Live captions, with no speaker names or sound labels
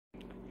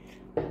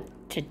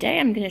Today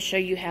I'm going to show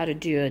you how to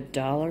do a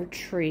Dollar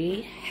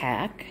Tree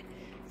hack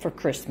for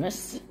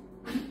Christmas.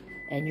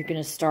 And you're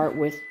going to start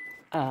with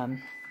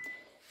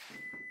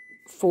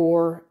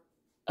 4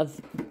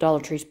 of Dollar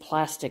Tree's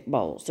plastic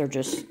bowls. They're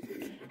just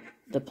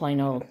the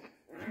plain old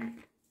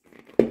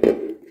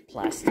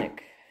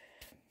plastic.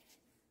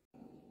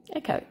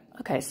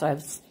 Okay, so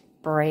I've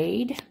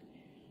sprayed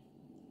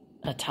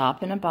a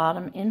top and a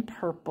bottom in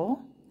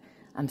purple.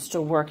 I'm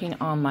still working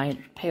on my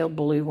pale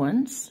blue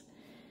ones.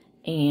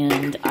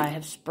 And I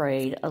have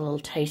sprayed a little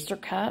taster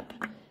cup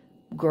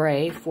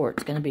gray for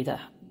it's going to be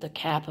the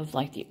cap of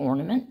like the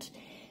ornament.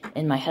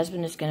 And my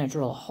husband is going to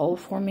drill a hole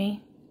for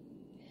me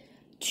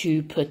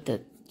to put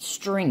the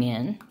string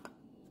in.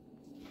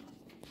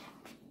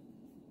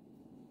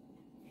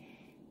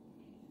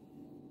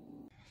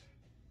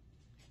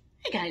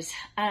 Hey guys,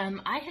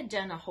 I had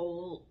done a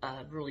whole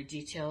really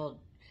detailed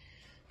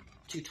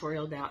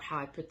tutorial about how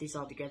I put these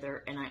all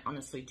together, and I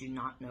honestly do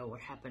not know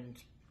what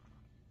happened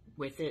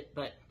with it,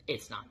 but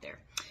it's not there.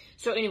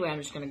 So anyway, I'm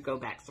just going to go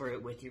back through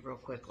it with you real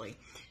quickly.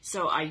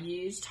 So I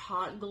used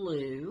hot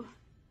glue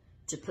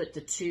to put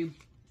the 2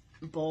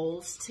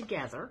 bowls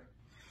together.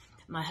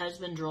 My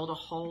husband drilled a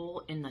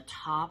hole in the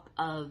top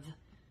of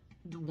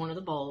one of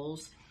the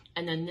bowls,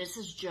 and then this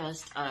is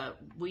just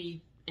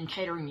in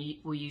catering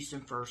we use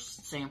them for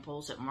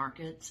samples at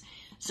markets.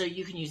 So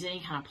you can use any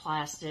kind of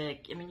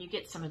plastic. I mean, you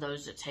get some of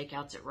those at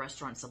takeouts at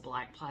restaurants, the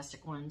black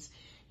plastic ones.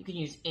 You can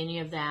use any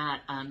of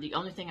that. The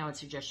only thing I would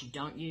suggest you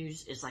don't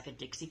use is like a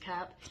Dixie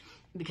cup,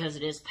 because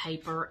it is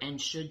paper, and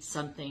should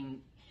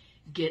something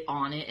get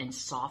on it and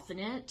soften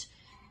it,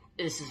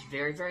 this is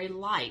very, very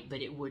light,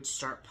 but it would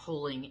start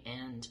pulling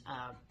and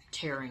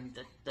tearing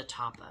the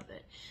top of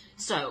it.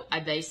 So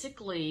I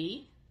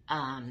basically,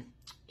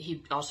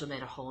 he also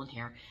made a hole in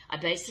here. I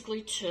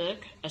basically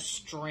took a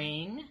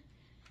string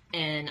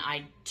and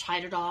I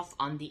tied it off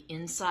on the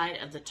inside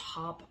of the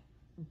top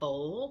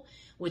bowl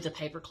with a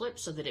paper clip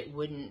so that it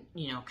wouldn't,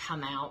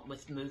 come out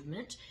with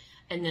movement.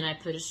 And then I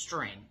put a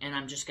string, and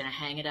I'm just going to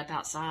hang it up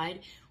outside.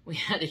 We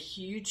had a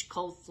huge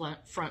cold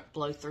front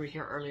blow through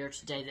here earlier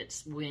today.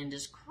 That wind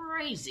is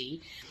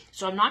crazy,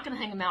 so I'm not going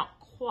to hang them out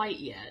quite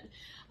yet.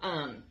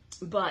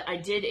 But I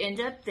did end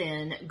up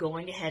then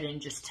going ahead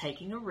and just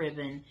taking a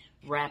ribbon,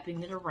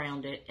 wrapping it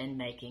around it, and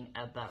making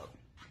a bow.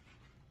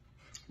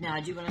 Now,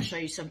 I do want to show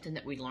you something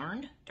that we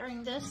learned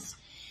during this.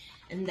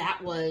 And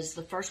that was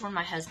the first one.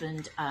 My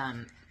husband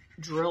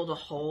drilled a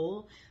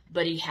hole,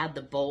 but he had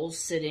the bowls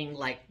sitting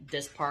like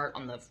this part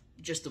on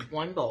just the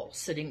one bowl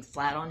sitting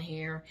flat on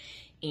here,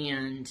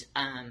 and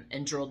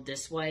drilled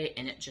this way,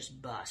 and it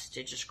just bust.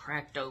 It just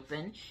cracked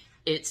open.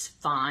 It's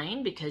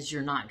fine because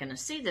you're not going to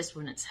see this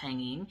when it's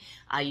hanging.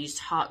 I used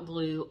hot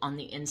glue on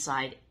the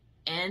inside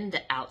and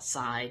the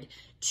outside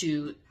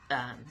to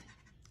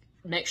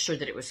make sure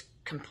that it was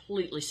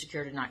completely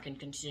secured and not going to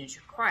continue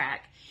to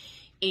crack.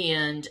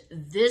 And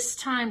this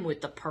time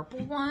with the purple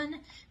one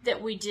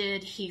that we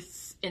did, he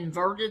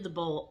inverted the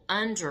bowl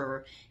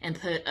under and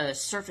put a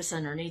surface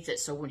underneath it,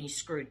 so when he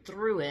screwed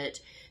through it,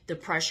 the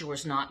pressure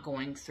was not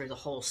going through the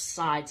whole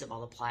sides of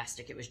all the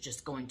plastic. It was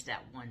just going to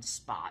that one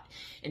spot.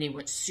 And he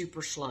went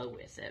super slow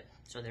with it.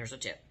 So there's a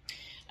tip.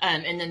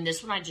 And then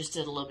this one I just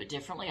did a little bit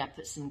differently. I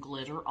put some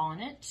glitter on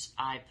it.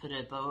 I put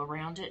a bow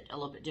around it a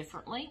little bit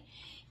differently.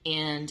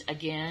 And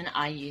again,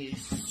 I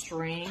used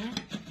string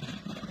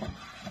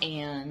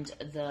and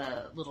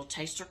the little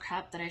taster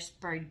cup that I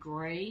sprayed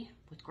gray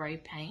with gray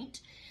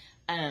paint,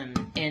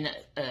 and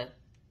a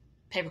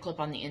paper clip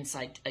on the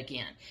inside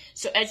again.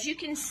 So as you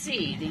can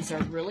see, these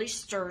are really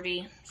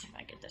sturdy. Let's see if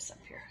I get this up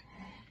here.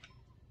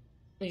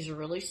 These are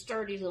really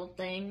sturdy little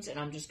things, and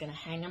I'm just going to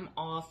hang them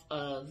off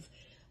of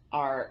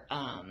our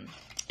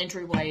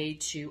entryway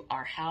to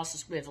our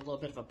house. We have a little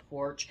bit of a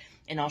porch,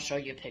 and I'll show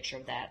you a picture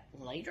of that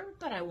later,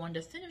 but I wanted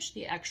to finish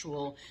the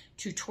actual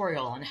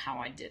tutorial on how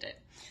I did it.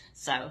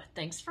 So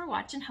thanks for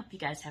watching. Hope you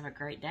guys have a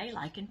great day.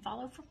 Like and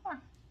follow for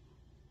more.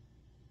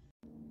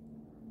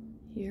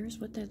 Here's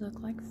what they look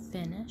like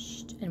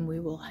finished, and we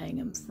will hang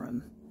them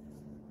from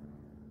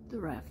the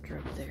rafter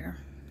up there.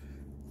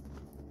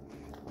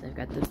 They've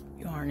got the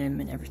yarn in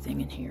and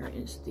everything, and here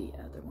is the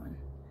other one.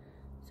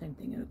 Same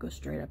thing, it'll go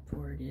straight up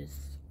where it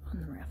is on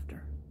the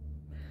rafter.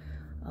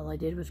 All I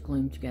did was glue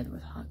them together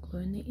with hot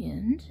glue in the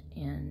end,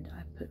 and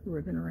I put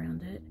ribbon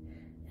around it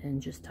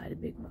and just tied a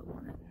big bow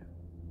on it.